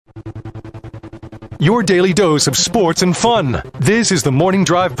Your daily dose of sports and fun. This is the Morning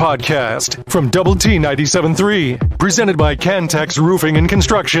Drive Podcast from Double T 97.3, presented by Cantex Roofing and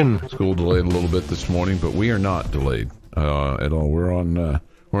Construction. School delayed a little bit this morning, but we are not delayed at all. We're on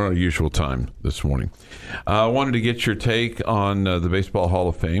our usual time this morning. I wanted to get your take on the Baseball Hall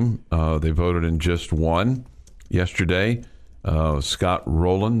of Fame. They voted in just one yesterday. Scott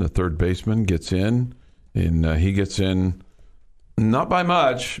Rowland, the third baseman, gets in, and he gets in not by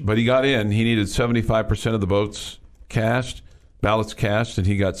much, but he got in. He needed 75% of the ballots cast, and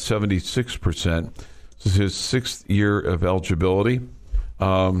he got 76%. This is his sixth year of eligibility.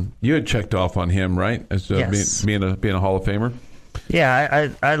 You had checked off on him, right, as yes. being a Hall of Famer? Yeah,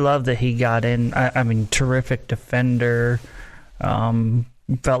 I love that he got in. I mean, terrific defender.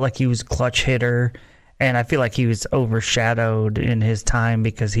 Felt like he was a clutch hitter. And I feel like he was overshadowed in his time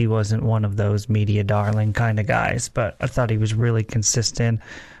because he wasn't one of those media darling kind of guys. But I thought he was really consistent,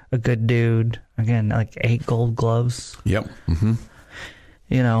 a good dude. Again, like 8 Gold Gloves. Yep. Mm-hmm.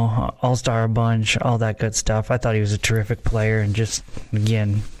 You know, all-star bunch, all that good stuff. I thought he was a terrific player and just,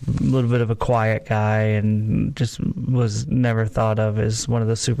 again, a little bit of a quiet guy and just was never thought of as one of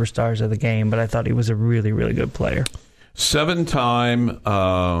the superstars of the game. But I thought he was a really, really good player. 7-time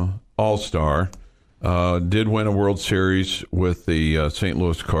all-star. Did win a World Series with the St.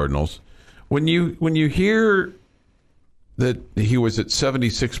 Louis Cardinals. When you hear that he was at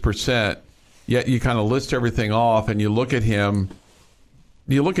 76%, yet you kind of list everything off and you look at him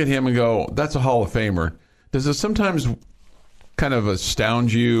and go, that's a Hall of Famer. Does it sometimes kind of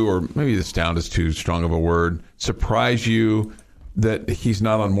astound you, or maybe astound is too strong of a word, surprise you that he's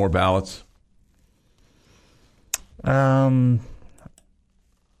not on more ballots?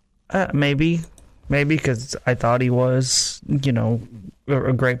 Maybe because I thought he was, you know,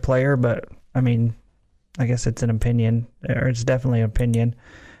 a great player, but I mean, I guess it's an opinion, or it's definitely an opinion.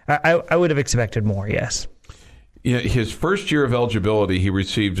 I would have expected more, yes. Yeah, his first year of eligibility, he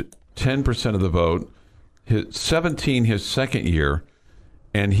received 10% of the vote. 17 his second year,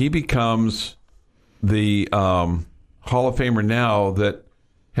 and he becomes the Hall of Famer now that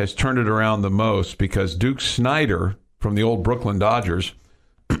has turned it around the most, because Duke Snider from the old Brooklyn Dodgers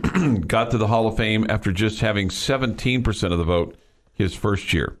got to the Hall of Fame after just having 17% of the vote his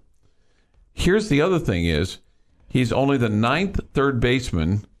first year. Here's the other thing is, he's only the 9th third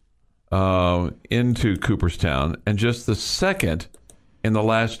baseman into Cooperstown, and just the second in the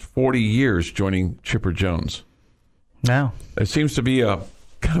last 40 years, joining Chipper Jones. Now, it seems to be a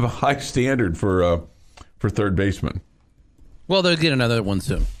kind of a high standard for third baseman. Well, they'll get another one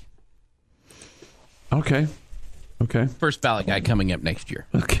soon. Okay. First ballot guy coming up next year.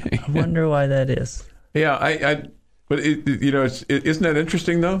 Okay. I wonder why that is. Yeah, but isn't that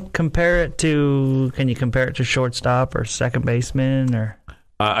interesting though? Can you compare it to shortstop or second baseman or?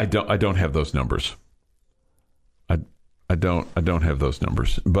 I don't have those numbers. I don't have those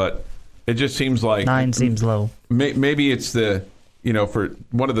numbers, but it just seems like 9 seems low. Maybe it's the, you know, for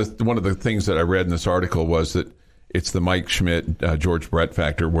one of the things that I read in this article was that it's the Mike Schmidt, George Brett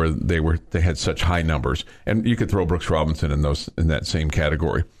factor, where they had such high numbers, and you could throw Brooks Robinson in that same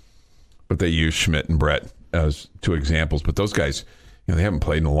category, but they use Schmidt and Brett as two examples. But those guys, you know, they haven't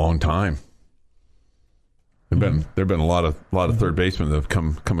played in a long time. There've been a lot of third basemen that have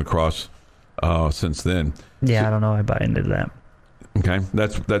come across since then. Yeah, I don't know. I buy into that. Okay,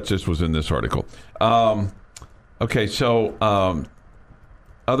 that just was in this article. Okay, so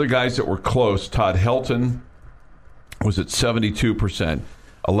other guys that were close, Todd Helton was at 72%,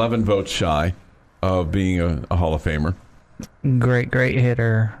 11 votes shy of being a Hall of Famer. Great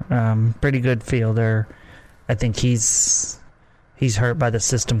hitter, pretty good fielder. I think he's hurt by the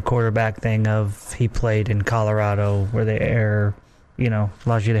system quarterback thing of he played in Colorado where the air, you know,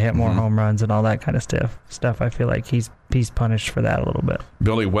 allows you to hit more home runs and all that kind of stuff. I feel like he's punished for that a little bit.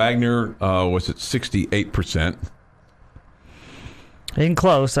 Billy Wagner was at 68%. In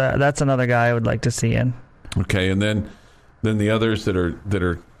close, that's another guy I would like to see in. Okay, and then the others that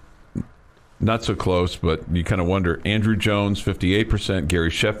are not so close, but you kind of wonder. Andrew Jones, 58%, Gary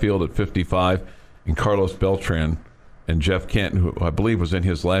Sheffield at 55%, and Carlos Beltran and Jeff Kent, who I believe was in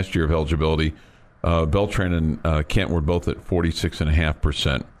his last year of eligibility. Beltran and Kent were both at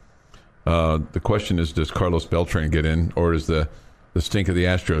 46.5%. The question is, does Carlos Beltran get in, or is the stink of the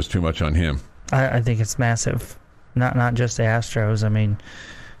Astros too much on him? I think it's massive. Not just the Astros. I mean,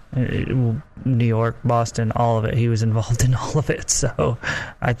 New York, Boston, all of it. He was involved in all of it. So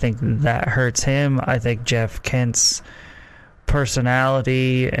I think that hurts him. I think Jeff Kent's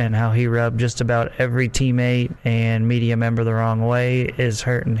personality and how he rubbed just about every teammate and media member the wrong way is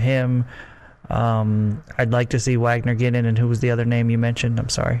hurting him. I'd like to see Wagner get in. And who was the other name you mentioned? I'm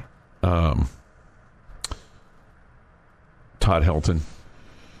sorry. Todd Helton.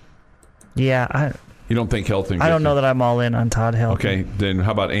 Yeah, you don't think Helton? I don't know that I'm all in on Todd Helton. Okay, then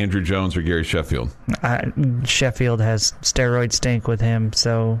how about Andrew Jones or Gary Sheffield? Sheffield has steroid stink with him,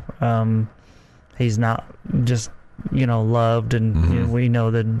 so he's not just loved, and we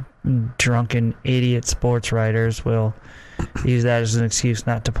know the drunken idiot sports writers will use that as an excuse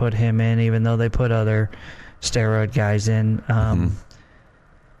not to put him in, even though they put other steroid guys in.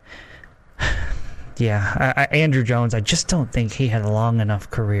 Yeah, Andrew Jones, I just don't think he had a long enough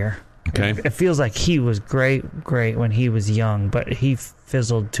career. Okay. It feels like he was great when he was young, but he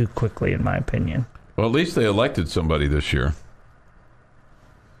fizzled too quickly, in my opinion. Well, at least they elected somebody this year.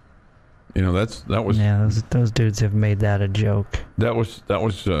 That was those dudes have made that a joke. That was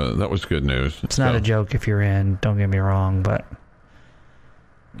good news. It's not a joke if you're in. Don't get me wrong, but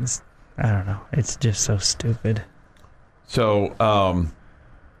I don't know. It's just so stupid. So,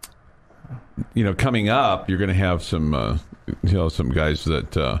 coming up, you're going to have some guys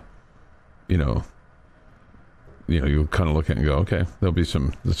that. You'll kind of look at it and go, okay, there'll be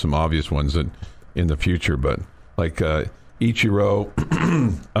some obvious ones that in the future, but like Ichiro,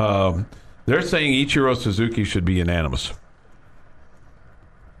 they're saying Ichiro Suzuki should be unanimous.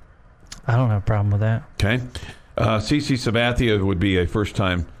 I don't have a problem with that. Okay, CC Sabathia would be a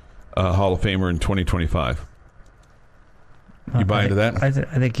first-time Hall of Famer in 2025. You buy into that? I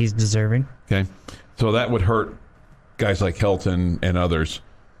think he's deserving. Okay, so that would hurt guys like Helton and others.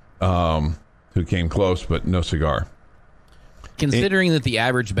 Who came close, but no cigar. Considering that the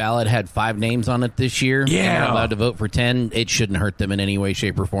average ballot had 5 names on it this year, and they're allowed to vote for 10, it shouldn't hurt them in any way,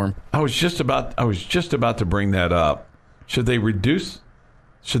 shape, or form. I was just about to bring that up. Should they reduce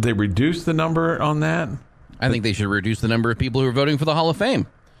the number on that? I think they should reduce the number of people who are voting for the Hall of Fame.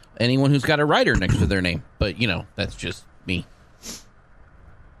 Anyone who's got a writer next to their name. But, that's just me.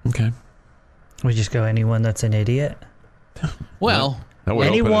 Okay. We just go anyone that's an idiot? Well...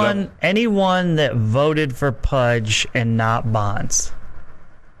 Anyone that voted for Pudge and not Bonds,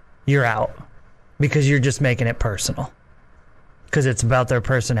 you're out because you're just making it personal. Because it's about their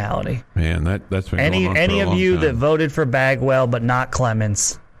personality. Man, that's been going on for a any of long you time. that voted for Bagwell but not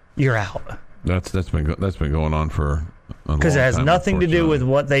Clemens, you're out. That's been going on for a long time. Because it has nothing to do with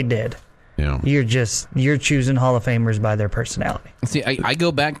what they did. Yeah. You're choosing Hall of Famers by their personality. See, I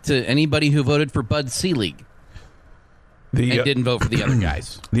go back to anybody who voted for Bud Selig. And didn't vote for the other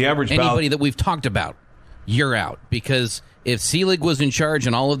guys. The average anybody that we've talked about, you're out. Because if Selig was in charge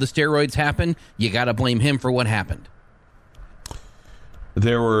and all of the steroids happened, you got to blame him for what happened.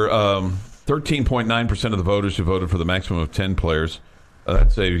 There were 13.9% of the voters who voted for the maximum of 10 players.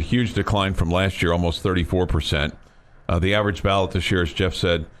 That's a huge decline from last year, almost 34%. The average ballot this year, as Jeff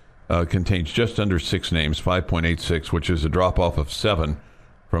said, contains just under 6 names, 5.86, which is a drop-off of 7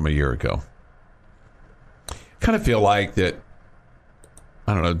 from a year ago. Kind of feel like that,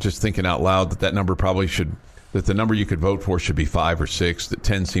 I don't know, just thinking out loud that number probably should, that the number you could vote for should be 5 or 6, that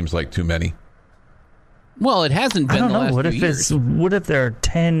 10 seems like too many. Well, it hasn't been the last few years. What if there are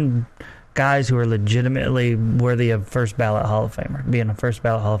 10 guys who are legitimately worthy of first ballot Hall of Famer, being a first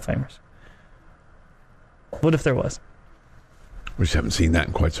ballot Hall of Famers? What if there was? We just haven't seen that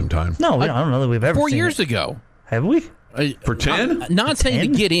in quite some time. No, I don't know that we've ever seen 4 years ago. Have we? For 10? I'm not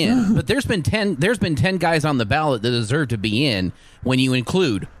saying to get in, but there's been 10 guys on the ballot that deserve to be in when you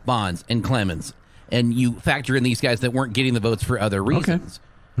include Bonds and Clemens and you factor in these guys that weren't getting the votes for other reasons.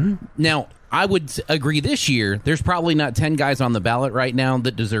 Okay. Now, I would agree this year there's probably not 10 guys on the ballot right now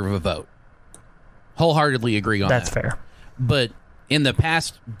that deserve a vote. Wholeheartedly agree on that. That's fair. But in the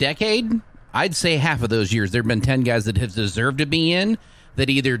past decade, I'd say half of those years there have been 10 guys that have deserved to be in that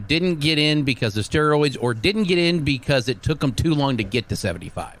either didn't get in because of steroids or didn't get in because it took them too long to get to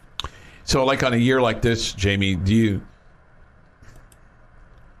 75. So, like on a year like this, Jamie, do you,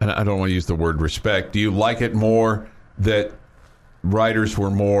 and I don't want to use the word respect, do you like it more that writers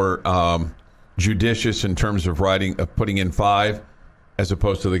were more judicious in terms of putting in 5 as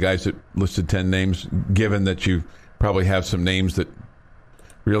opposed to the guys that listed 10 names, given that you probably have some names that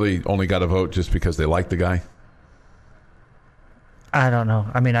really only got a vote just because they like the guy? I don't know.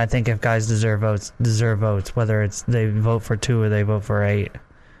 I mean, I think if guys deserve votes, whether it's they vote for 2 or they vote for 8. If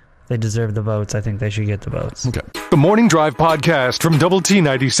they deserve the votes, I think they should get the votes. Okay. The Morning Drive podcast from Double T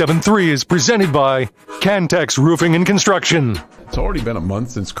 97.3 is presented by Cantex Roofing and Construction. It's already been a month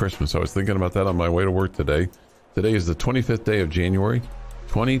since Christmas. I was thinking about that on my way to work today. Today is the 25th day of January,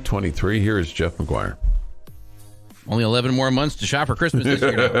 2023. Here is Jeff McGuire. Only 11 more months to shop for Christmas this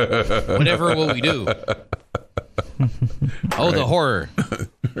year. Whatever will we do? Oh, the horror.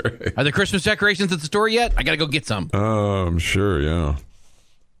 Right. Are the Christmas decorations at the store yet? I got to go get some. I'm sure, yeah.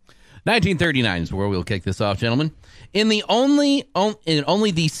 1939 is where we'll kick this off, gentlemen. In only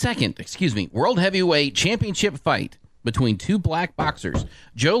the second, World Heavyweight Championship fight between two black boxers,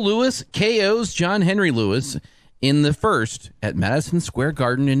 Joe Louis KOs John Henry Lewis in the first at Madison Square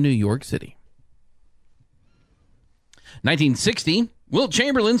Garden in New York City. 1960, Wilt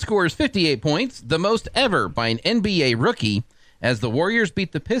Chamberlain scores 58 points, the most ever by an NBA rookie, as the Warriors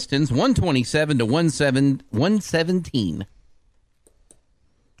beat the Pistons 127 to 117.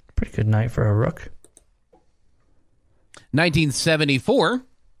 Pretty good night for a rook. 1974,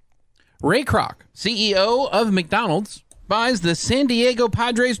 Ray Kroc, CEO of McDonald's, buys the San Diego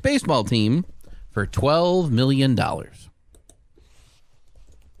Padres baseball team for $12 million.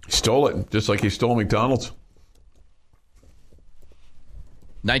 He stole it, just like he stole McDonald's.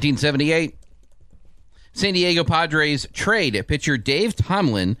 1978, San Diego Padres trade pitcher Dave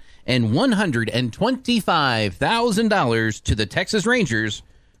Tomlin and $125,000 to the Texas Rangers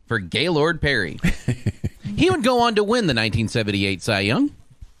for Gaylord Perry. He would go on to win the 1978 Cy Young.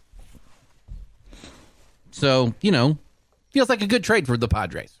 So, feels like a good trade for the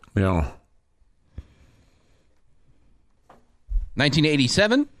Padres. Yeah.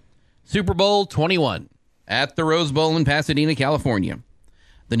 1987, Super Bowl 21 at the Rose Bowl in Pasadena, California.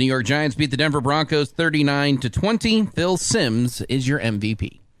 The New York Giants beat the Denver Broncos 39-20. Phil Simms is your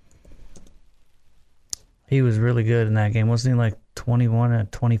MVP. He was really good in that game. Wasn't he like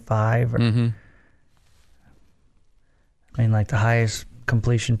 21-25? I mean, like the highest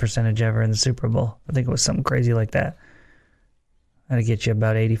completion percentage ever in the Super Bowl. I think it was something crazy like that. That'd get you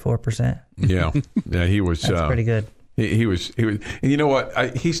about 84%. Yeah. Yeah, he was. That's pretty good. He was. And you know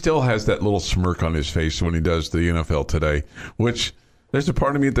what? He still has that little smirk on his face when he does the NFL Today, which there's a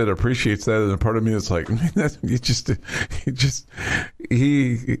part of me that appreciates that, and a part of me that's like, man,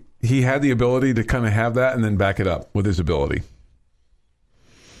 he had the ability to kind of have that and then back it up with his ability.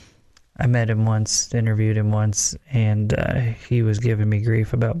 I met him once, interviewed him once, and he was giving me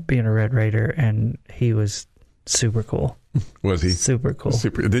grief about being a Red Raider, and he was super cool. Was he? Super cool.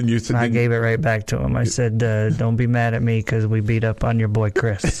 Super. Then you said, I gave it right back to him. I said, don't be mad at me because we beat up on your boy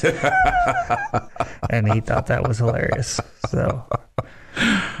Chris. And he thought that was hilarious. So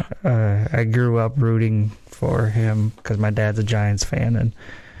I grew up rooting for him because my dad's a Giants fan, and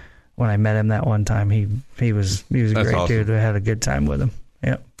when I met him that one time, he was a great awesome dude. I had a good time with him.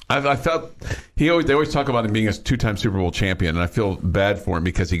 Yep. I felt they always talk about him being a two-time Super Bowl champion, and I feel bad for him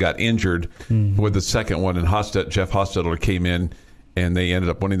because he got injured with the second one, and Jeff Hostetler came in, and they ended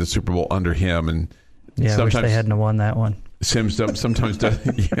up winning the Super Bowl under him. And yeah, I wish they hadn't won that one. Sims sometimes does.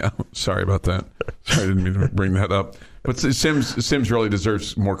 Yeah, sorry about that. Sorry, I didn't mean to bring that up. But Sims really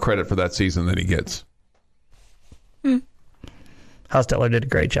deserves more credit for that season than he gets. Hostetler did a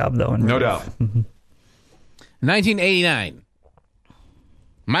great job, though. No doubt. 1989.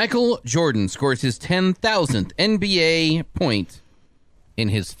 Michael Jordan scores his 10,000th NBA point in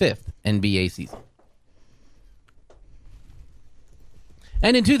his fifth NBA season.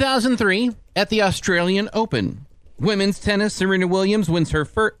 And in 2003, at the Australian Open, women's tennis, Serena Williams wins her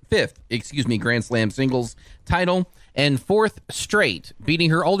fifth Grand Slam singles title and fourth straight,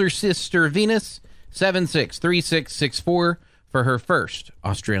 beating her older sister Venus 7-6, 3-6, 6-4 for her first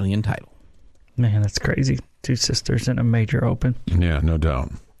Australian title. Man, that's crazy. Two sisters in a major Open. Yeah, no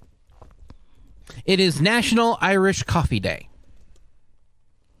doubt. It is National Irish Coffee Day.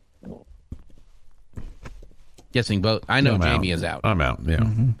 Guessing both. I know Jamie is out. I'm out, yeah.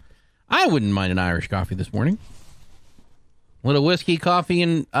 Mm-hmm. I wouldn't mind an Irish coffee this morning. A little whiskey, coffee,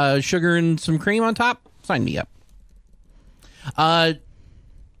 and sugar and some cream on top. Sign me up.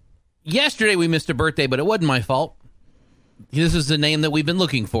 Yesterday we missed a birthday, but it wasn't my fault. This is the name that we've been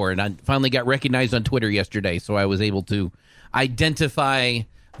looking for, and I finally got recognized on Twitter yesterday, so I was able to identify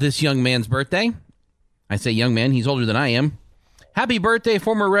this young man's birthday. I say young man, he's older than I am. Happy birthday,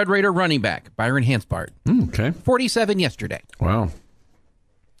 former Red Raider running back, Byron Hanspart. Okay. 47 yesterday. Wow.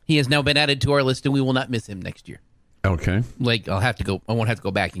 He has now been added to our list, and we will not miss him next year. Okay. Like, I won't have to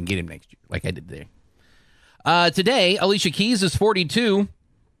go back and get him next year, like I did there. Today, Alicia Keys is 42.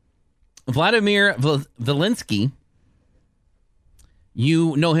 Vladimir Zelensky,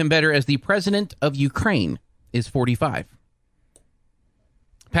 you know him better as the president of Ukraine, is 45.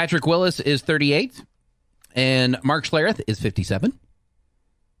 Patrick Willis is 38. And Mark Schlereth is 57.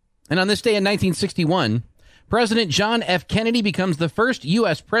 And on this day in 1961, President John F. Kennedy becomes the first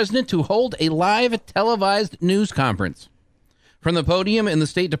U.S. president to hold a live televised news conference. From the podium in the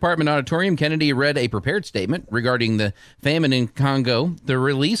State Department auditorium, Kennedy read a prepared statement regarding the famine in Congo, the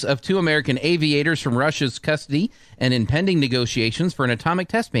release of 2 American aviators from Russia's custody, and impending negotiations for an atomic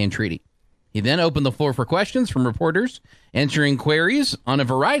test ban treaty. He then opened the floor for questions from reporters, answering queries on a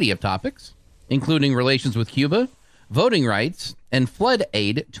variety of topics, including relations with Cuba, voting rights, and flood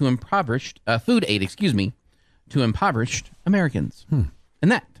aid to food aid, to impoverished Americans.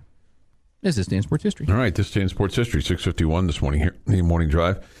 And that is this day in sports history. All right, this day in sports history, 6:51 this morning here in the Morning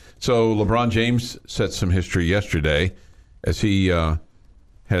Drive. So LeBron James set some history yesterday as he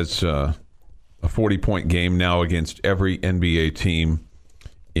has a 40-point game now against every NBA team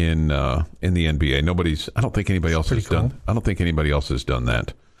in the NBA. I don't think anybody else has done. I don't think anybody else has done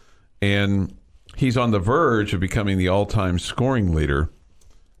that. And he's on the verge of becoming the all-time scoring leader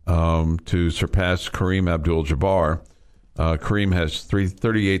to surpass Kareem Abdul-Jabbar. Kareem has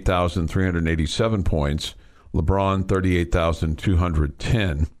 38,387 points. LeBron,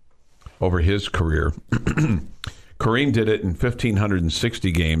 38,210 over his career. Kareem did it in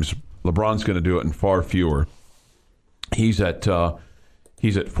 1,560 games. LeBron's going to do it in far fewer. He's at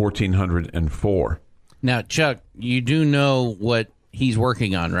 1,404. Now, Chuck, you do know what he's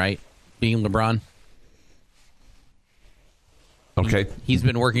working on, right? Being LeBron? Okay. He's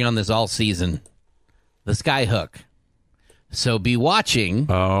been working on this all season. The sky hook. So be watching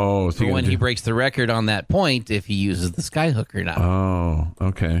for when he breaks the record on that point if he uses the sky hook or not. Oh,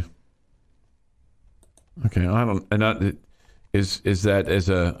 okay. Okay, I don't. And that is that as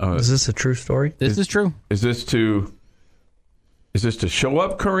a. Is this a true story? This is true. Is this to show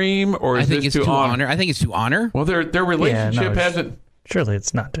up Kareem, or is this to honor? I think it's to honor. Well, their relationship hasn't. Surely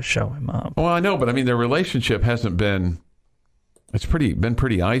it's not to show him up. Well, I know, but I mean, their relationship hasn't been. It's been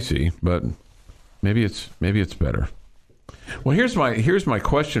pretty icy, but maybe it's better. Well, here's my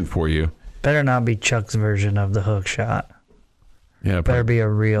question for you. Better not be Chuck's version of the hook shot. Yeah, better be a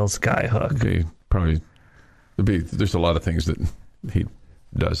real sky hook. Okay, probably. There's a lot of things that he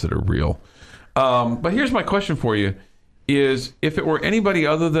does that are real. But here's my question for you: is if it were anybody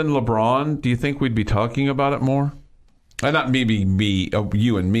other than LeBron, do you think we'd be talking about it more? Not maybe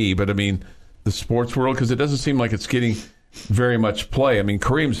you and me, but I mean the sports world, because it doesn't seem like it's getting very much play. I mean,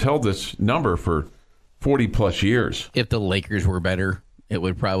 Kareem's held this number for 40 plus years. If the Lakers were better, it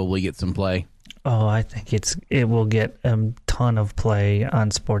would probably get some play. Oh, I think it will get a ton of play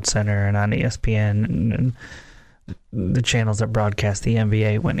on SportsCenter and on ESPN and the channels that broadcast the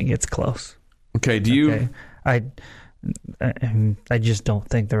NBA when it gets close. Okay, I just don't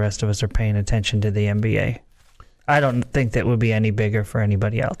think the rest of us are paying attention to the NBA. I don't think that would be any bigger for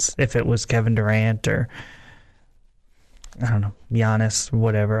anybody else. If it was Kevin Durant or I don't know, Giannis,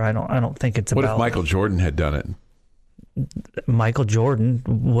 whatever. I don't think it's about. What if Michael Jordan had done it? Michael Jordan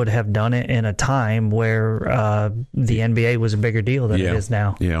would have done it in a time where the NBA was a bigger deal than it is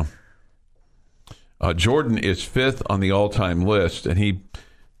now. Yeah. Jordan is 5th on the all-time list, and he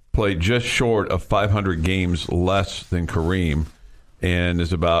played just short of 500 games less than Kareem, and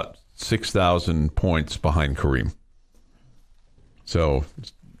is about 6,000 points behind Kareem. So,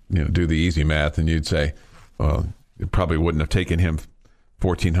 do the easy math, and you'd say, well, it probably wouldn't have taken him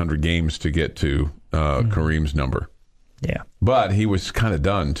 1,400 games to get to Kareem's number. Yeah. But he was kind of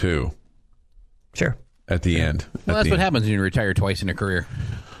done, too. Sure. At the end. Well, that's what happens when you retire twice in a career.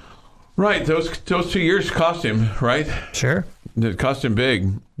 Right. Those 2 years cost him, right? Sure. It cost him big.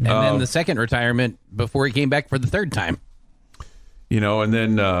 And then the second retirement before he came back for the third time. And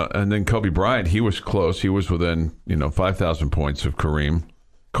then Kobe Bryant, he was close. He was within, 5,000 points of Kareem.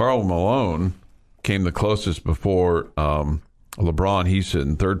 Karl Malone came the closest before LeBron. He's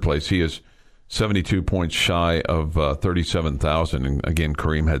in third place. He is 72 points shy of 37,000. And again,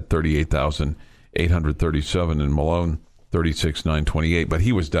 Kareem had 38,837 and Malone 36,928. But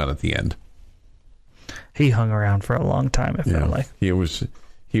he was done at the end. He hung around for a long time, it felt like. He was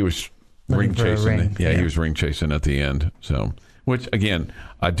ring chasing. He was ring chasing at the end. So, which again,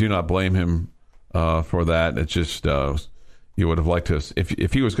 I do not blame him for that. It's just you would have liked to,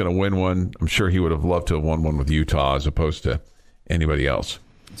 if he was going to win one, I'm sure he would have loved to have won one with Utah as opposed to anybody else.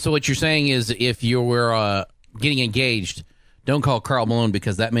 So what you're saying is if you were getting engaged, don't call Karl Malone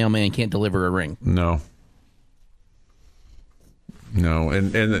because that mailman can't deliver a ring. No.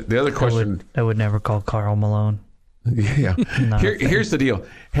 And the other question... I would never call Karl Malone. Yeah. Here's the deal.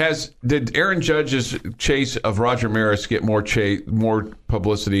 Did Aaron Judge's chase of Roger Maris get more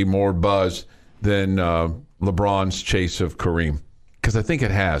publicity, more buzz than LeBron's chase of Kareem? Because I think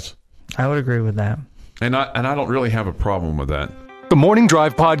it has. I would agree with that. And I don't really have a problem with that. The Morning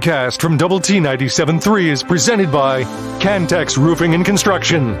Drive podcast from Double T 97.3 is presented by Cantex Roofing and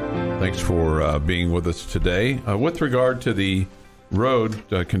Construction. Thanks for being with us today. With regard to the road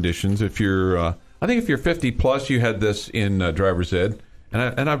conditions, if you're, I think if you're 50 plus, you had this in driver's ed,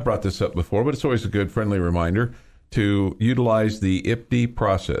 and I've brought this up before, but it's always a good friendly reminder to utilize the IPD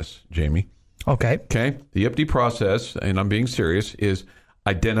process, Jamie. Okay. The IPD process, and I'm being serious, is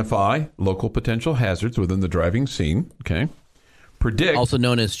identify local potential hazards within the driving scene. Okay. Predict. Also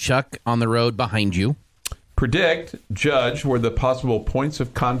known as Chuck on the road behind you. Predict, judge where the possible points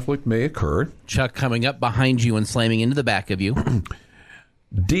of conflict may occur. Chuck coming up behind you and slamming into the back of you.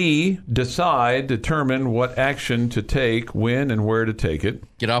 D, decide, determine what action to take, when, and where to take it.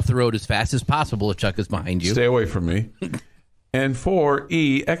 Get off the road as fast as possible if Chuck is behind you. Stay away from me. And 4,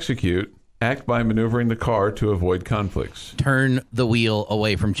 E, execute, act by maneuvering the car to avoid conflicts. Turn the wheel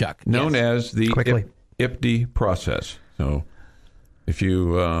away from Chuck. Known as the Quickly. IPD process. So if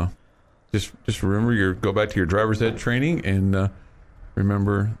you just remember, go back to your driver's ed training and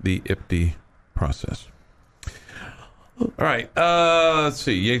remember the IPD process. All right. Let's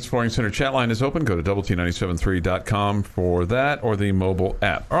see. Yates Flooring Center chat line is open. Go to doublet973.com for that or the mobile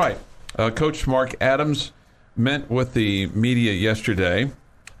app. All right. Coach Mark Adams met with the media yesterday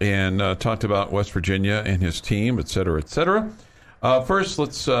and talked about West Virginia and his team, et cetera, et cetera. First,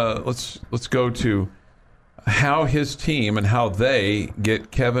 let's go to how his team and how they get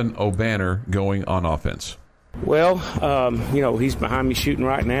Kevin O'Banner going on offense. Well, he's behind me shooting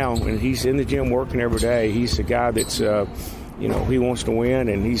right now, and he's in the gym working every day. He's a guy that's, he wants to win,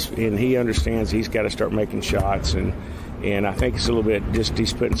 and he understands he's got to start making shots, and I think it's a little bit just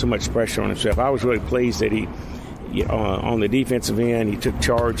he's putting so much pressure on himself. I was really pleased that he, on the defensive end, he took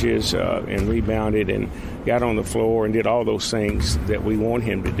charges and rebounded and got on the floor and did all those things that we want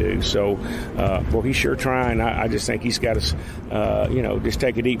him to do. So, he's sure trying. I just think he's got to, just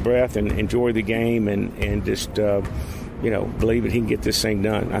take a deep breath and enjoy the game and just, believe that he can get this thing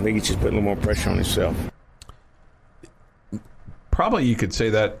done. I think he's just putting a little more pressure on himself. Probably you could say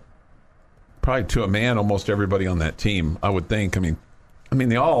that probably to a man, almost everybody on that team, I would think. I mean,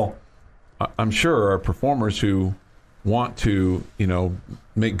 they all, I'm sure, are performers who want to,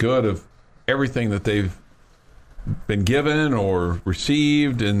 make good of everything that they've been given or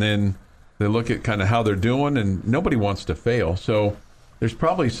received, and then they look at kind of how they're doing, and nobody wants to fail. So there's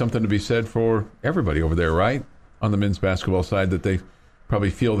probably something to be said for everybody over there, right, on the men's basketball side, that they probably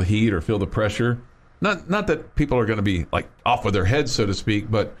feel the heat or feel the pressure. Not that people are going to be like off with their heads, so to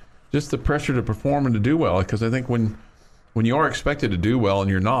speak, but just the pressure to perform and to do well. Because I think when you are expected to do well and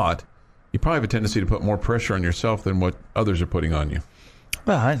you're not, you probably have a tendency to put more pressure on yourself than what others are putting on you.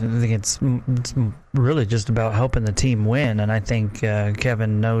 Well, I think it's really just about helping the team win, and I think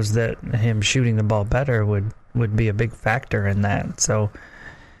Kevin knows that him shooting the ball better would be a big factor in that. So,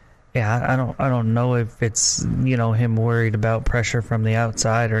 yeah, I don't know if it's him worried about pressure from the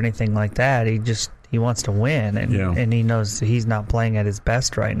outside or anything like that. He wants to win, and he knows he's not playing at his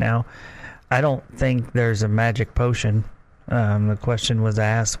best right now. I don't think there's a magic potion. The question was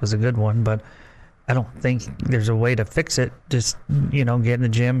asked was a good one, but I don't think there's a way to fix it. Just, get in the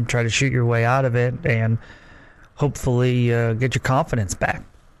gym, try to shoot your way out of it, and hopefully get your confidence back.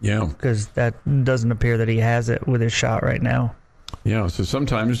 Yeah. Because that doesn't appear that he has it with his shot right now. Yeah, so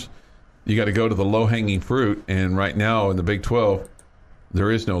sometimes you got to go to the low-hanging fruit, and right now in the Big 12,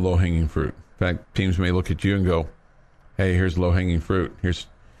 there is no low-hanging fruit. In fact, teams may look at you and go, hey, here's low-hanging fruit. Here's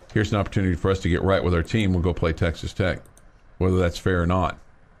an opportunity for us to get right with our team. We'll go play Texas Tech, whether that's fair or not,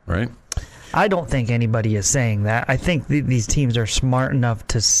 right? I don't think anybody is saying that. I think these teams are smart enough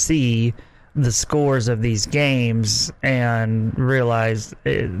to see the scores of these games and realize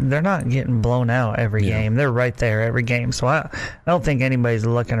they're not getting blown out every game. They're right there every game. So I don't think anybody's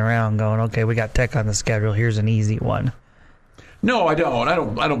looking around going, okay, we got Tech on the schedule. Here's an easy one. No, I don't.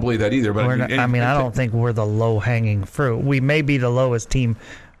 I don't believe that either. But I don't think we're the low-hanging fruit. We may be the lowest team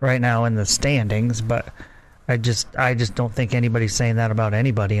right now in the standings, but I just don't think anybody's saying that about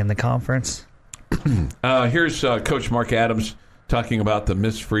anybody in the conference. Here's Coach Mark Adams talking about the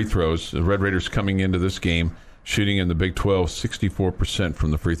missed free throws. The Red Raiders coming into this game shooting in the Big 12 64% from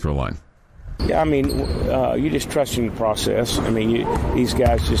the free throw line. Yeah, you just trust in the process. These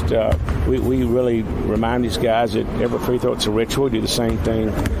guys just we really remind these guys that every free throw, it's a ritual. Do the same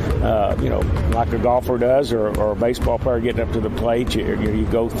thing, like a golfer does or a baseball player getting up to the plate. You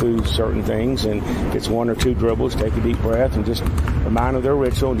go through certain things, and if it's one or two dribbles, take a deep breath and just remind them their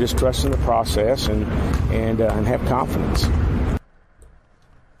ritual and just trust in the process and have confidence.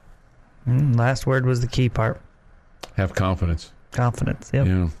 Last word was the key part. Have confidence. Confidence, yep.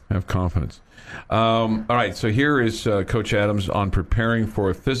 Yeah, have confidence. All right, so here is Coach Adams on preparing for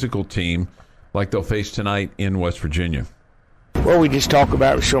a physical team like they'll face tonight in West Virginia. Well, we just talk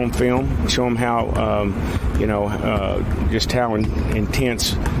about it, show them film, show them how, just how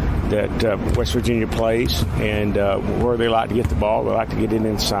intense that West Virginia plays, and where they like to get the ball. They like to get it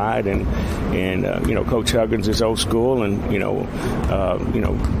inside, and Coach Huggins is old school, and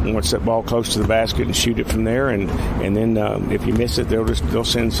wants that ball close to the basket and shoot it from there, and then if you miss it, they'll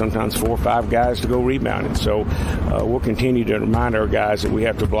send sometimes 4 or 5 guys to go rebound it. So we'll continue to remind our guys that we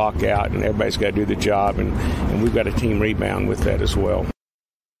have to block out, and everybody's got to do the job, and we've got a team rebound with that as well.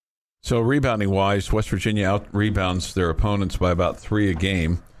 So rebounding-wise, West Virginia out-rebounds their opponents by about 3 a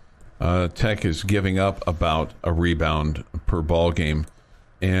game. Tech is giving up about a rebound per ball game.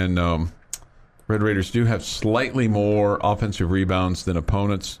 And Red Raiders do have slightly more offensive rebounds than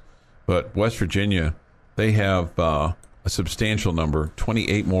opponents, but West Virginia, they have a substantial number,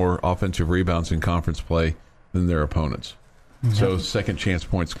 28 more offensive rebounds in conference play than their opponents. Mm-hmm. So second chance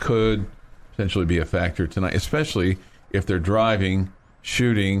points could potentially be a factor tonight, especially if they're driving,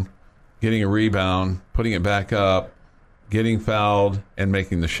 shooting, getting a rebound, putting it back up, getting fouled, and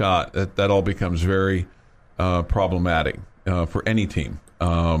making the shot. That all becomes very problematic for any team.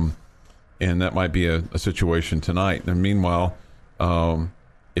 And that might be a situation tonight. And meanwhile,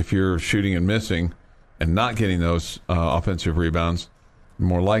 if you're shooting and missing and not getting those offensive rebounds,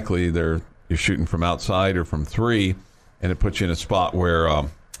 more likely you're shooting from outside or from 3, and it puts you in a spot where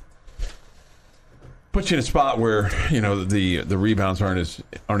the rebounds aren't as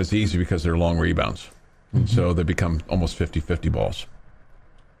easy because they're long rebounds. And so they become almost 50-50 balls.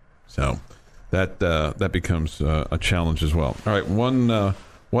 So that becomes a challenge as well. All right, one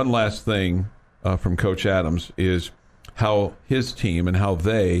last thing from Coach Adams is how his team and how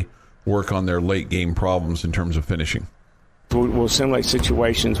they work on their late game problems in terms of finishing. We'll simulate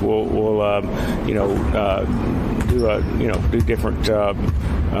situations. We'll do different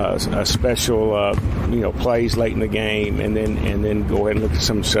special plays late in the game, and then go ahead and look at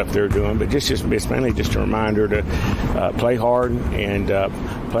some stuff they're doing. But it's mainly just a reminder to play hard and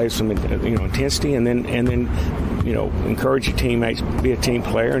play some intensity, and then encourage your teammates, be a team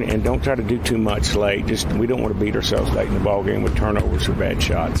player, and don't try to do too much late. We don't want to beat ourselves late in the ball game with turnovers or bad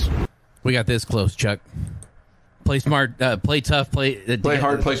shots. We got this close, Chuck. Play smart, play tough, play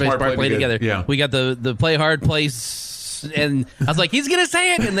hard, play smart, play together. Yeah. We got the play hard, and I was like, he's gonna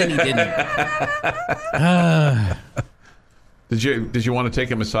say it, and then he didn't. Did you want to take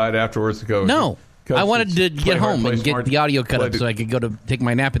him aside afterwards to go? No, I wanted to get home and get the audio cut up so I could go to take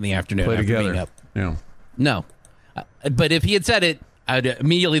my nap in the afternoon. Play after together. being up. Yeah. No, but if he had said it, I'd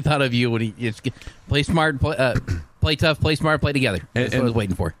immediately thought of you when it's play smart, play tough, play smart, play together. That's what I was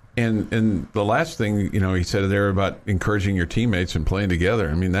waiting for. And the last thing he said there about encouraging your teammates and playing together.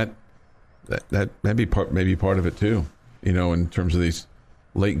 I mean that may be part of it too. In terms of these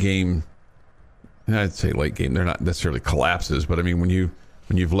late game. I'd say late game. They're not necessarily collapses, but I mean when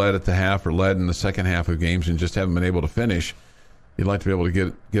you've led at the half or led in the second half of games and just haven't been able to finish, you'd like to be able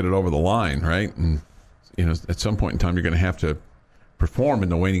to get it over the line, right? And at some point in time you're going to have to perform in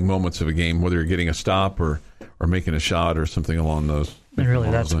the waning moments of a game, whether you're getting a stop or making a shot or something along those. And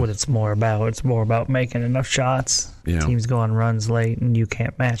really, that's what it's more about. It's more about making enough shots. Yeah. Teams go on runs late, and you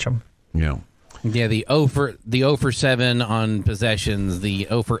can't match them. Yeah. Yeah, the 0 for 7 on possessions, the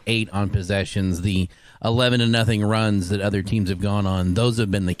 0 for 8 on possessions, the 11-0 runs that other teams have gone on. Those have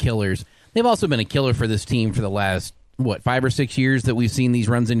been the killers. They've also been a killer for this team for the last 5 or 6 years that we've seen these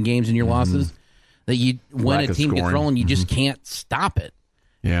runs in games and your losses. That when a team gets rolling, you just can't stop it.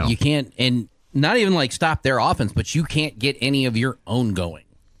 Yeah, you can't, and not even stop their offense, but you can't get any of your own going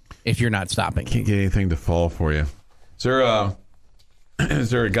if you're not stopping. Can't get anything to fall for you. Is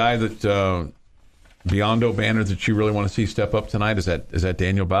there a guy that beyond O'Banner that you really want to see step up tonight? Is that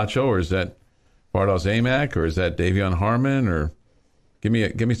Daniel Bacho, or is that Bardos Amack, or is that Davion Harmon, or give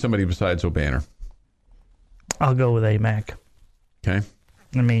me somebody besides O'Banner? I'll go with Amack. Okay.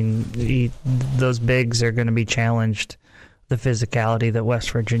 I mean, those bigs are going to be challenged. The physicality that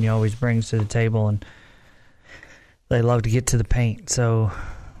West Virginia always brings to the table, and they love to get to the paint. So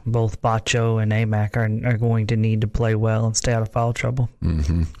both Bacho and Amack are going to need to play well and stay out of foul trouble.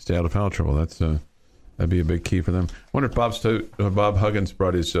 Mm-hmm. Stay out of foul trouble. That'd be a big key for them. I wonder if Bob Huggins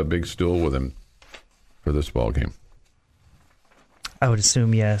brought his big stool with him for this ball game. I would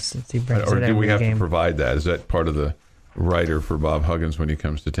assume yes. If he brings or it do we have game. to provide that? Is that part of the rider for Bob Huggins when he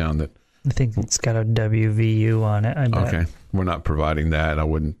comes to town? That I think it's got a WVU on it. I bet. Okay, we're not providing that. I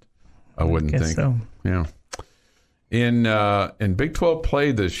wouldn't think. So. Yeah. In Big 12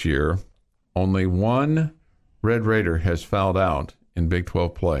 play this year, only one Red Raider has fouled out in Big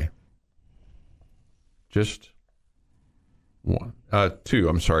 12 play. Just one, 2.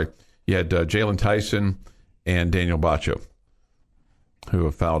 I'm sorry. You had Jalen Tyson and Daniel Bacho. who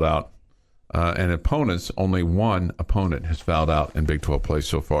have fouled out. And opponents, only one opponent has fouled out in Big 12 play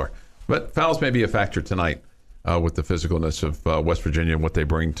so far. But fouls may be a factor tonight with the physicalness of West Virginia and what they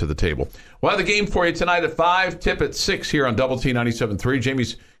bring to the table. We'll have the game for you tonight at 5, tip at 6 here on Double T 97.3.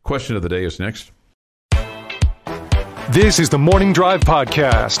 Jamie's question of the day is next. This is the Morning Drive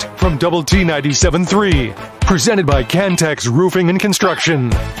Podcast from Double T 97.3, presented by Cantex Roofing and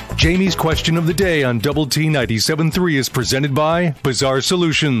Construction. Jamie's question of the day on Double T 97.3 is presented by Bizarre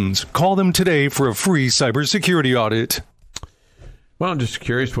Solutions. Call them today for a free cybersecurity audit. Well, I'm just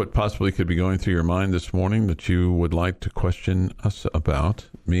curious what possibly could be going through your mind this morning that you would like to question us about,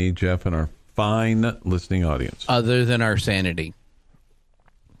 me, Jeff, and our fine listening audience. Other than our sanity.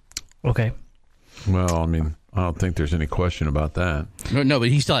 Okay. Well, I mean, I don't think there's any question about that. No, but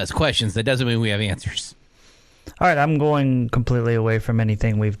he still has questions. That doesn't mean we have answers. All right, I'm going completely away from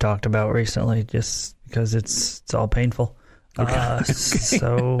anything we've talked about recently just because it's all painful. Okay.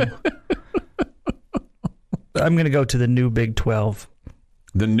 So I'm going to go to the new Big 12.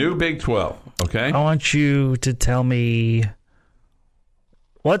 The new Big 12, okay? I want you to tell me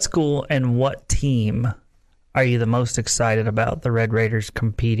what school and what team are you the most excited about the Red Raiders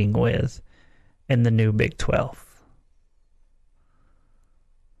competing with in the new Big 12?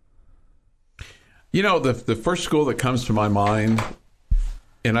 You know, the first school that comes to my mind,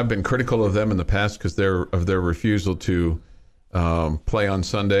 and I've been critical of them in the past because of their refusal to play on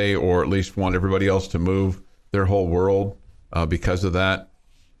Sunday, or at least want everybody else to move their whole world because of that.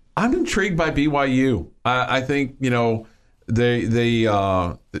 I'm intrigued by BYU. I think, you know,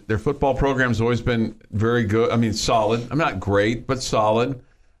 their football program's always been very good. I mean, solid. I'm not great, but solid.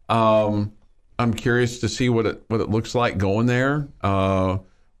 I'm curious to see what it looks like going there.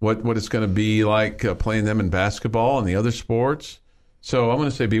 What it's going to be like playing them in basketball and the other sports. So I'm going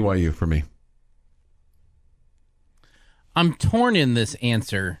to say BYU for me. I'm torn in this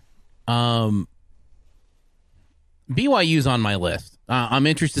answer. BYU's on my list. I'm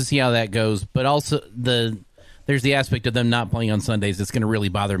interested to see how that goes, but also there's the aspect of them not playing on Sundays that's going to really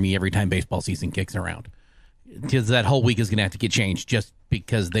bother me every time baseball season kicks around, because that whole week is going to have to get changed just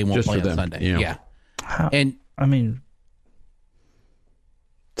because they won't play on Sunday. Yeah. And I mean,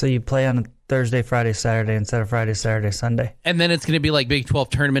 so you play on Thursday, Friday, Saturday instead of Friday, Saturday, Sunday, and then it's going to be like Big 12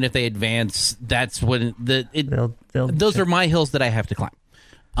 tournament if they advance. That's when those are my hills that I have to climb.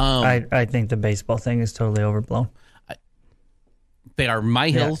 I think the baseball thing is totally overblown. They are my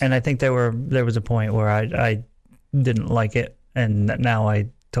hills, and I think there was a point where I didn't like it, and now I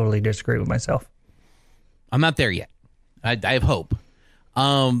totally disagree with myself. I'm not there yet. I have hope.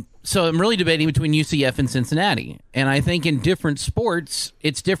 So I'm really debating between UCF and Cincinnati, and I think in different sports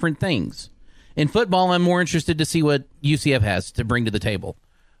it's different things. In football, I'm more interested to see what UCF has to bring to the table,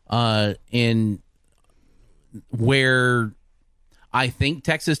 in where I think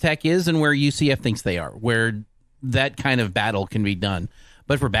Texas Tech is and where UCF thinks they are, where that kind of battle can be done.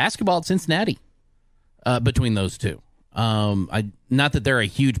 But for basketball, it's Cincinnati between those two. Not that they're a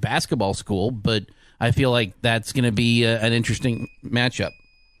huge basketball school, but I feel like that's going to be an interesting matchup.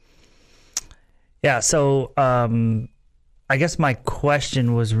 Yeah, so I guess my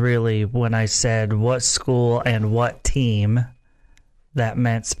question was really when I said what school and what team, that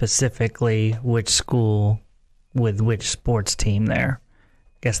meant specifically which school with which sports team there.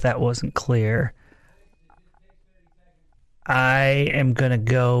 Guess that wasn't clear. I am going to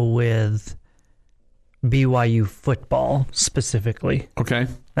go with BYU football specifically. Okay.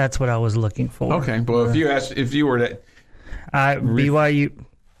 That's what I was looking for. Okay. Well, if you were to BYU.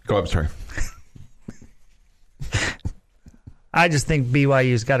 Go up, sorry. I just think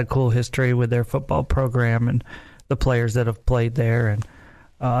BYU's got a cool history with their football program and the players that have played there, and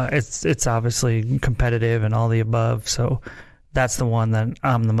it's obviously competitive and all the above. So that's the one that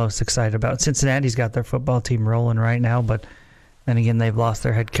I'm the most excited about. Cincinnati's got their football team rolling right now, but then again, they've lost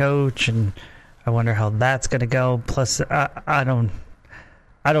their head coach, and I wonder how that's going to go. Plus, I don't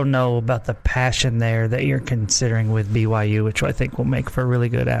know about the passion there that you're considering with BYU, which I think will make for really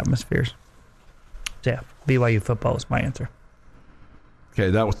good atmospheres. So yeah, BYU football is my answer. Okay,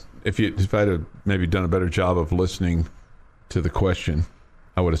 that was if I'd have maybe done a better job of listening to the question,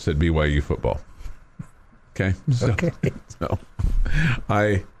 I would have said BYU football. Okay. Okay. So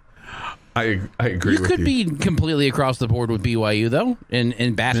I agree with you. You could be completely across the board with BYU though,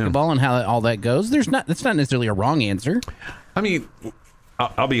 in basketball and how all that goes. That's not necessarily a wrong answer. I mean,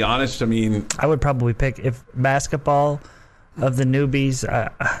 I'll be honest. I mean, I would probably pick if basketball of the newbies.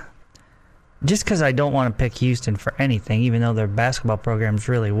 Just because I don't want to pick Houston for anything, even though their basketball program's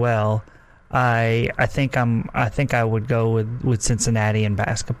really well, I think I would go with Cincinnati in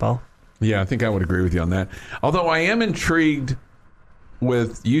basketball. Yeah, I think I would agree with you on that. Although I am intrigued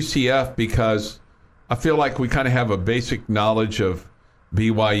with UCF because I feel like we kind of have a basic knowledge of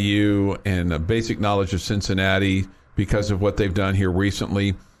BYU and a basic knowledge of Cincinnati because of what they've done here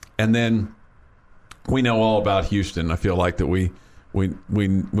recently, and then we know all about Houston. I feel like that we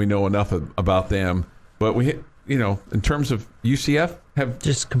know enough about them, but we, in terms of UCF, have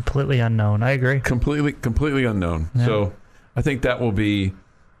just completely unknown. I agree. Completely unknown. Yeah. So I think that will be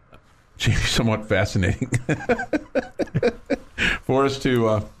somewhat fascinating for us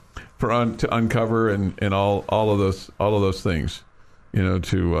to uncover and all of those things,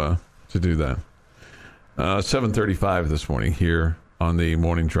 to do that. 7:35 this morning here on the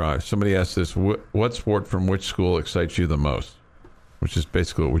morning drive. Somebody asked this: what sport from which school excites you the most? Which is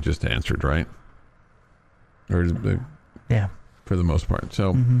basically what we just answered, right? Yeah. For the most part.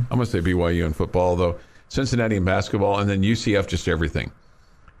 So I'm going to say BYU in football, though Cincinnati in basketball, and then UCF just everything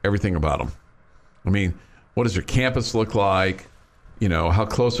about them. I mean, what does their campus look like? How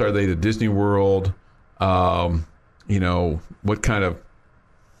close are they to Disney World? What kind of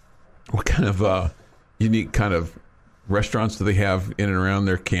unique kind of restaurants do they have in and around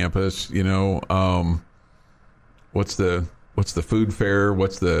their campus? What's the food fair?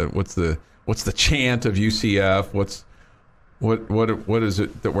 What's the chant of UCF? What is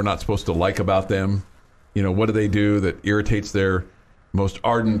it that we're not supposed to like about them? What do they do that irritates their most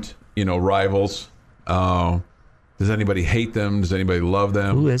ardent, rivals? Does anybody hate them? Does anybody love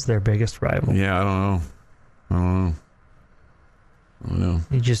them? Who is their biggest rival? Yeah, I don't know.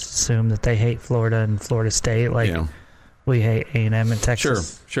 You just assume that they hate Florida and Florida State, we hate A&M and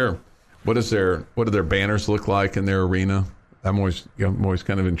Texas. Sure. What do their banners look like in their arena? I'm always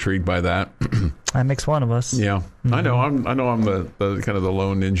kind of intrigued by that. That makes one of us. Yeah, I know. I'm the kind of the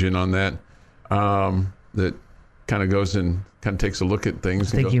lone engine on that. That kind of goes and kind of takes a look at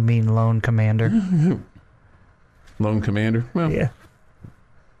things. I think you mean lone commander. Lone commander? Well, yeah.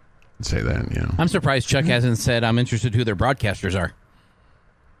 I'd say that. I'm surprised Chuck hasn't said I'm interested who their broadcasters are.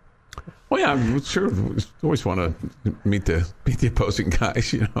 Well, yeah, I'm sure. Always want to meet the opposing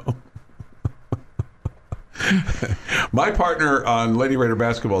guys. My partner on Lady Raider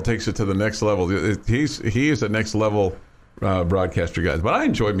basketball takes it to the next level. He is a next level broadcaster guy, but I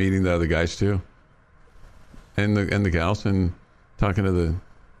enjoy meeting the other guys too, and the gals, and talking to the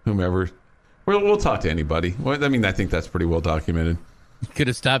whomever. We'll talk to anybody. Well, I mean, I think that's pretty well documented. You could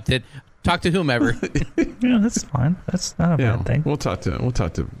have stopped it. Talk to whomever. Yeah, that's fine. That's not a bad thing. We'll talk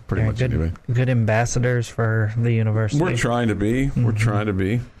to pretty much anybody. Good ambassadors for the university. We're trying to be. We're trying to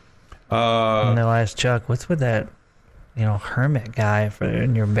be. And they'll ask Chuck, what's with that, hermit guy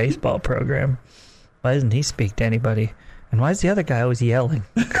in your baseball program? Why doesn't he speak to anybody? And why is the other guy always yelling?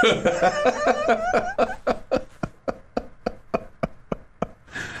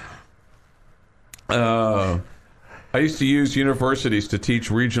 I used to use universities to teach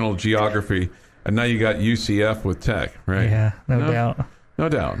regional geography, and now you got UCF with Tech, right? Yeah, no doubt. No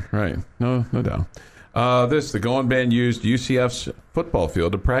doubt, right. No doubt. The Golan Band used UCF's football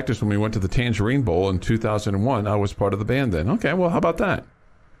field to practice when we went to the Tangerine Bowl in 2001. I was part of the band then. Okay, well, how about that?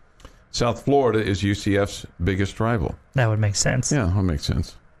 South Florida is UCF's biggest rival. That would make sense. Yeah, that makes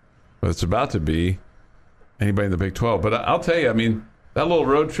sense. But it's about to be anybody in the Big 12. But I'll tell you, I mean, that little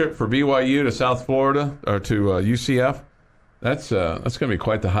road trip for BYU to South Florida, or to UCF, that's going to be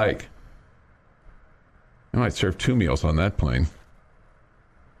quite the hike. I might serve 2 meals on that plane.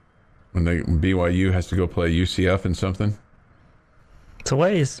 When BYU has to go play UCF in something. It's a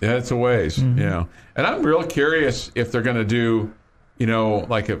ways. Yeah, it's a ways. Yeah. And I'm real curious if they're going to do,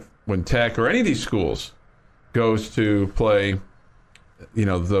 like when Tech or any of these schools goes to play,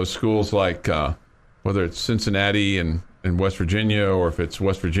 those schools like whether it's Cincinnati and West Virginia, or if it's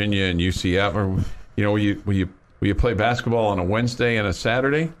West Virginia and UCF, or will you play basketball on a Wednesday and a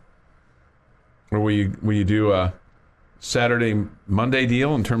Saturday, or will you do a Saturday Monday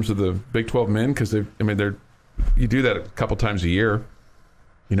deal in terms of the Big 12 men? Because you do that a couple times a year,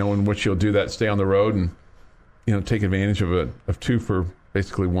 in which you'll do that, stay on the road and take advantage of 2 for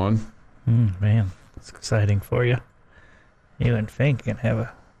basically 1. Man, it's exciting for you. You and Fink can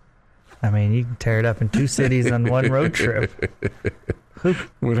have you can tear it up in 2 cities on one road trip. We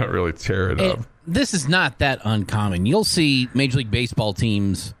don't really tear it up. This is not that uncommon. You'll see Major League Baseball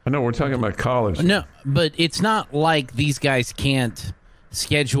teams. I know, we're talking about college. No, but it's not like these guys can't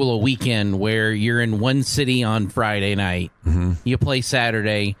schedule a weekend where you're in one city on Friday night. Mm-hmm. You play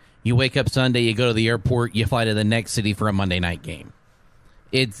Saturday. You wake up Sunday. You go to the airport. You fly to the next city for a Monday night game.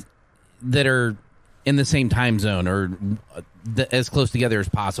 It's that are in the same time zone or as close together as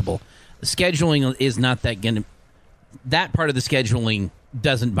possible. Scheduling is not that going to. That part of the scheduling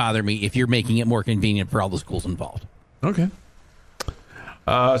doesn't bother me if you're making it more convenient for all the schools involved. Okay.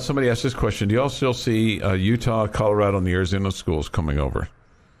 Somebody asked this question. Do you all still see Utah, Colorado, and the Arizona schools coming over?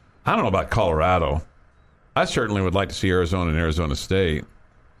 I don't know about Colorado. I certainly would like to see Arizona and Arizona State.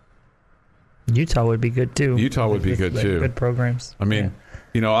 Utah would be good, too. Utah would be good, too. Good programs. I mean,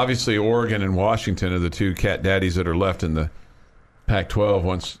 obviously Oregon and Washington are the two cat daddies that are left in the Pac-12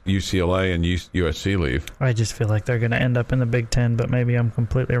 once UCLA and USC leave. I just feel like they're going to end up in the Big Ten, but maybe I'm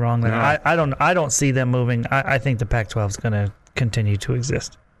completely wrong there. No. I don't see them moving. I think the Pac-12 is going to continue to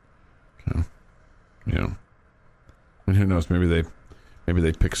exist. Okay. Yeah. And who knows? Maybe they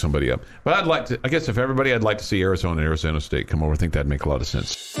pick somebody up. But I'd like to see Arizona and Arizona State come over. I think that'd make a lot of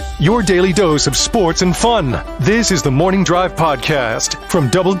sense. Your daily dose of sports and fun. This is the Morning Drive Podcast from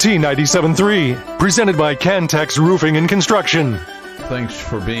Double T 97.3, presented by Cantex Roofing and Construction. Thanks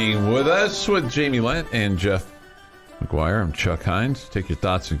for being with us with Jamie Lent and Jeff McGuire. I'm Chuck Heinz. Take your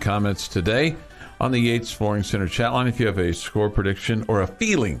thoughts and comments today on the Yates Flooring Center chat line. If you have a score prediction or a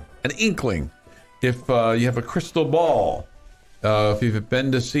feeling, an inkling, if you have a crystal ball, if you've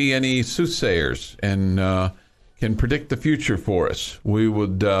been to see any soothsayers and can predict the future for us, we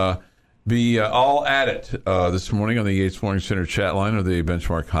would be all at it this morning on the Yates Flooring Center chat line or the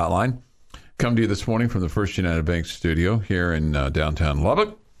Benchmark hotline. Come to you this morning from the First United Bank studio here in downtown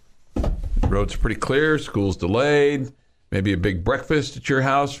Lubbock. Road's pretty clear, school's delayed, maybe a big breakfast at your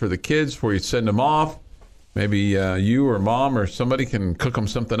house for the kids before you send them off. Maybe you or mom or somebody can cook them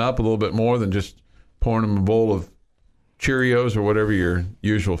something up a little bit more than just pouring them a bowl of Cheerios or whatever your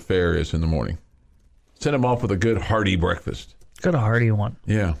usual fare is in the morning. Send them off with a good hearty breakfast. Good hearty one.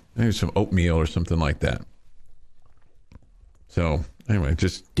 Yeah, maybe some oatmeal or something like that. So anyway,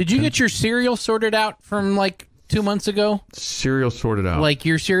 Did you get your cereal sorted out from like 2 months ago? Cereal sorted out. Like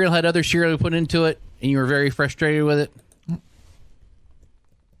your cereal had other cereal put into it, and you were very frustrated with it.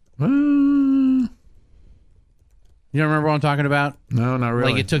 You don't remember what I'm talking about? No, not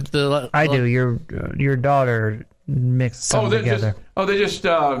really. Like it took the. I do. Your daughter mixed some together. They just.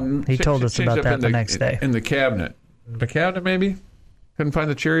 He told us about that the next day. In the cabinet. The cabinet, maybe? Couldn't find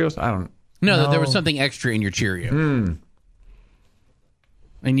the Cheerios? I don't. No, there was something extra in your Cheerio.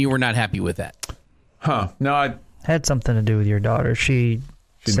 And you were not happy with that. Huh. No, I. Had something to do with your daughter. She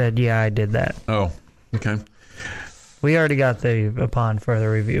said, yeah, I did that. Oh, okay. We already got upon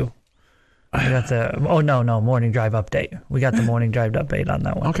further review. We got morning drive update. We got the morning drive update on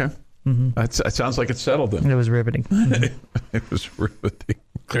that one. Okay. Mm-hmm. It sounds like it's settled then. It was riveting. It was riveting.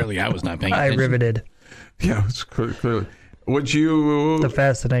 Clearly, I was not paying attention. I riveted. Yeah, it's clearly. Would you? The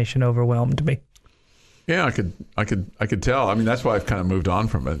fascination overwhelmed me. Yeah, I could tell. I mean, that's why I've kind of moved on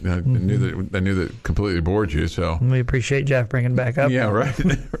from it. I knew that it completely bored you. So we appreciate Jeff bringing it back up. Yeah, right,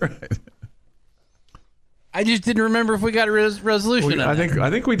 right. I just didn't remember if we got a resolution. I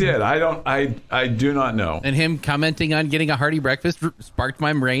think we did. I do not know. And him commenting on getting a hearty breakfast sparked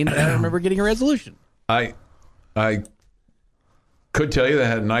my brain. I don't remember getting a resolution. I could tell you that I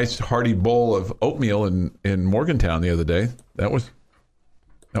had a nice hearty bowl of oatmeal in Morgantown the other day. It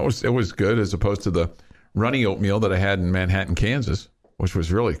was good as opposed to the runny oatmeal that I had in Manhattan, Kansas, which was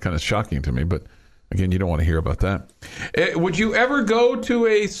really kind of shocking to me. But again, you don't want to hear about that. Would you ever go to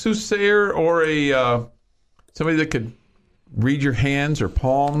a soothsayer or a somebody that could read your hands or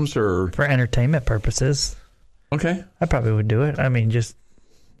palms or for entertainment purposes? Okay, I probably would do it. I mean, just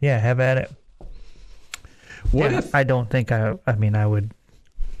have at it. What if I don't think I would.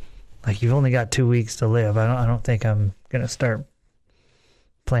 Like, you've only got 2 weeks to live. I don't think I'm gonna start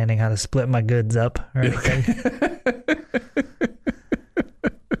planning how to split my goods up or anything.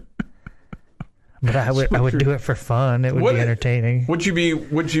 But I would do it for fun. It would be entertaining. Would you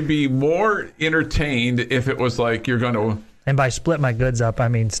be more entertained if it was like you're going to? And by split my goods up, I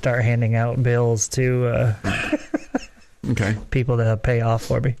mean start handing out bills to okay, people to pay off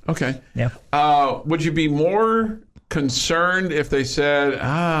for me. Okay. Yeah. Would you be more concerned if they said,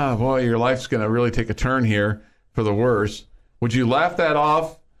 boy, your life's going to really take a turn here for the worse? Would you laugh that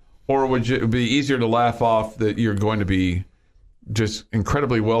off, or would it be easier to laugh off that you're going to be just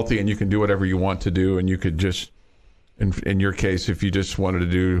incredibly wealthy and you can do whatever you want to do, and you could just, in your case, if you just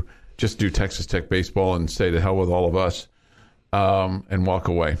wanted to do Texas Tech baseball and say to hell with all of us, and walk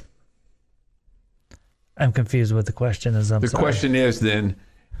away? I'm confused what the question is. The question is then,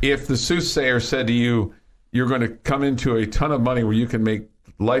 if the soothsayer said to you, you're going to come into a ton of money where you can make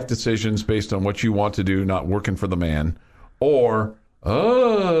life decisions based on what you want to do, not working for the man, or,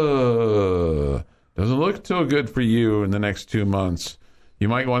 doesn't look so good for you in the next 2 months, you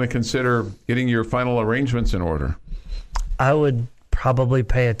might want to consider getting your final arrangements in order. I would probably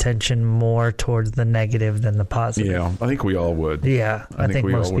pay attention more towards the negative than the positive. Yeah, I think we all would. Yeah, I think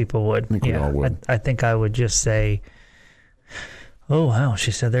most people would. I think we all would. I think I would just say, Oh wow,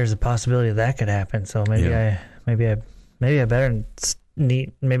 she said there's a possibility that could happen. So maybe I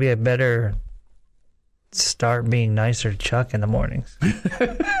better start being nicer to Chuck in the mornings.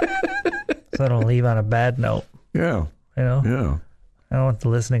 So I don't leave on a bad note. Yeah. You know? Yeah. I don't want the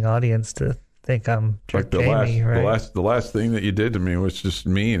listening audience to think I'm Jerk Jamie, right? The last thing that you did to me was just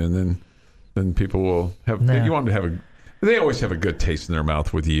mean, and then people will have. No. You want them to have they always have a good taste in their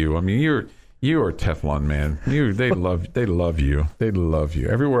mouth with you. I mean, you are Teflon, man. They love you. They love you.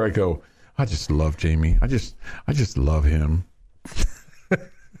 Everywhere I go, I just love Jamie. I just love him.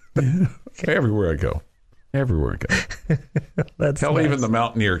 Yeah. Everywhere I go. That's Hell, nice. even the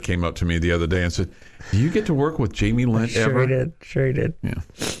Mountaineer came up to me the other day and said, "Do you get to work with Jamie Lent ever?" Sure he did. Yeah.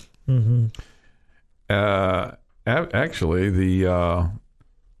 Mm-hmm. Actually, the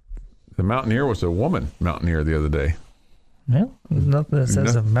Mountaineer was a woman Mountaineer the other day. Well, there's nothing that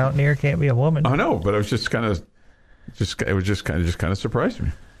says a Mountaineer can't be a woman. I know, but it was just kind of surprised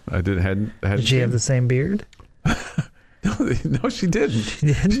me. Did she have the same beard? No, she didn't. She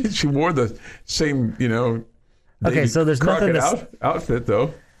didn't? She wore the same, Okay, so there's nothing outfit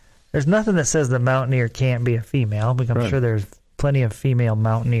though. There's nothing that says the Mountaineer can't be a female, because I'm sure there's plenty of female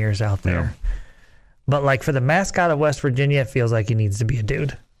Mountaineers out there. Yeah. But like for the mascot of West Virginia, it feels like he needs to be a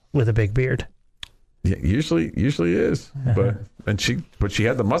dude with a big beard. Yeah, usually is. But she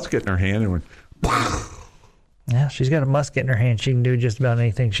had the musket in her hand and went. Yeah, she's got a musket in her hand. She can do just about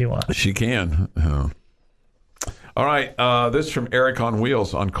anything she wants. She can. All right. This is from Eric on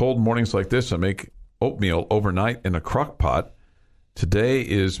Wheels. On cold mornings like this, I make oatmeal overnight in a crock pot. Today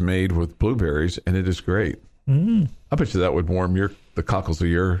is made with blueberries, and it is great. I bet you that would warm the cockles of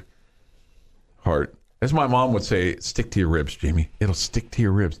your heart. As my mom would say, stick to your ribs, Jamie. It'll stick to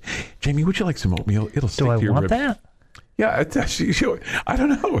your ribs. Jamie, would you like some oatmeal? It'll stick to your ribs. Do I want that? Yeah, I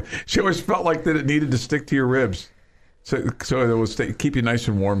don't know. She always felt like that it needed to stick to your ribs. So it will keep you nice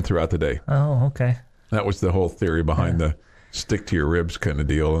and warm throughout the day. Oh, okay. That was the whole theory behind the stick to your ribs kind of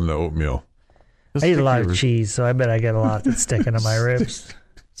deal in the oatmeal. I eat a lot of cheese, so I bet I get a lot that's sticking to my ribs.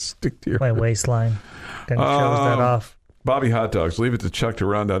 Stick to your my waistline. Kind of shows that off. Bobby Hot Dogs, leave it to Chuck to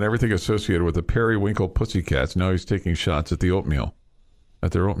round down everything associated with the Periwinkle Pussycats. Now he's taking shots at the oatmeal.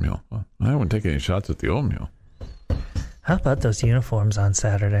 At their oatmeal. Well, I wouldn't take any shots at the oatmeal. How about those uniforms on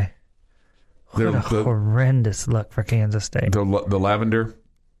Saturday? What a horrendous look for Kansas State. The lavender?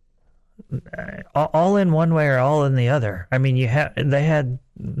 All in one way or all in the other. I mean, they had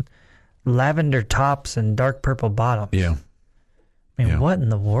lavender tops and dark purple bottoms. Yeah. I mean, what in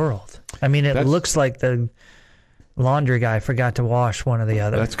the world? I mean, it looks like the laundry guy forgot to wash one or the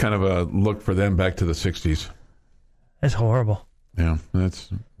other. That's kind of a look for them back to the 60s. It's horrible. Yeah, that's...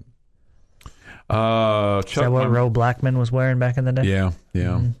 Is that what Ro Blackman was wearing back in the day? Yeah.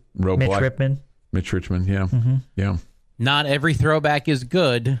 Mm-hmm. Mitch Richmond, yeah. Mm-hmm. Yeah. Not every throwback is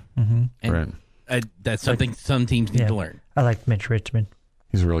good. Mm-hmm. And that's something some teams need to learn. I like Mitch Richmond.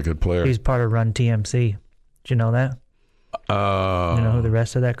 He's a really good player. He's part of Run TMC. Did you know that? You know who the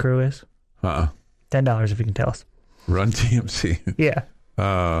rest of that crew is? $10 if you can tell us. Run TMC. Yeah.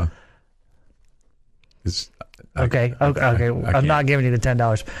 Okay. I'm not giving you the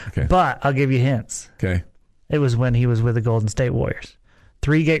 $10, but I'll give you hints. Okay. It was when he was with the Golden State Warriors.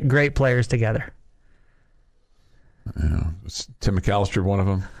 3 great players together. Yeah. Was Tim McAllister one of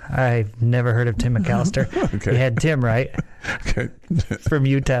them? I've never heard of Tim McAllister. Okay. You had Tim, right? Okay. From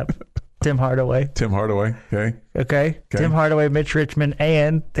UTEP. Tim Hardaway. Okay. Tim Hardaway, Mitch Richmond,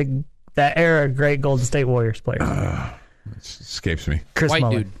 and that era great Golden State Warriors players. It escapes me. Chris White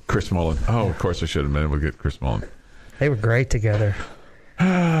Mullin. dude. Chris Mullin. Oh, of course I should have been able to get Chris Mullin. They were great together.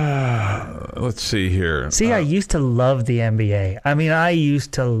 Let's see here. See, I used to love the NBA. I mean, I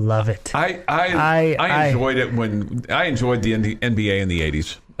used to love it. I enjoyed it when I enjoyed the NBA in the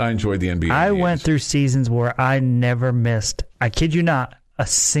 80s. I enjoyed the NBA. I went through seasons where I never missed, I kid you not, a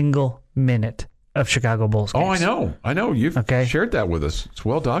single minute of Chicago Bulls games. Oh, I know. You've shared that with us. It's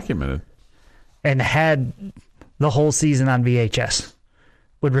well documented. And had the whole season on VHS.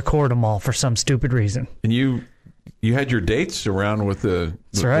 Would record them all for some stupid reason. And you had your dates around with the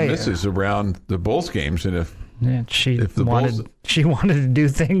missus around the Bulls games, and if she wanted to do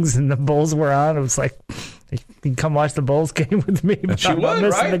things and the Bulls were on, it was like, you can come watch the Bulls game with me, but I'm not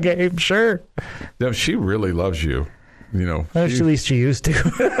missing the game. Sure. No, she really loves you. Well, at least she used to.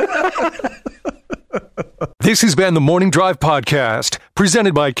 This has been the Morning Drive Podcast,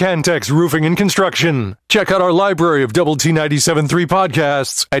 presented by Cantex Roofing and Construction. Check out our library of Double T 97.3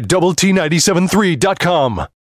 podcasts at doublet97.3.com.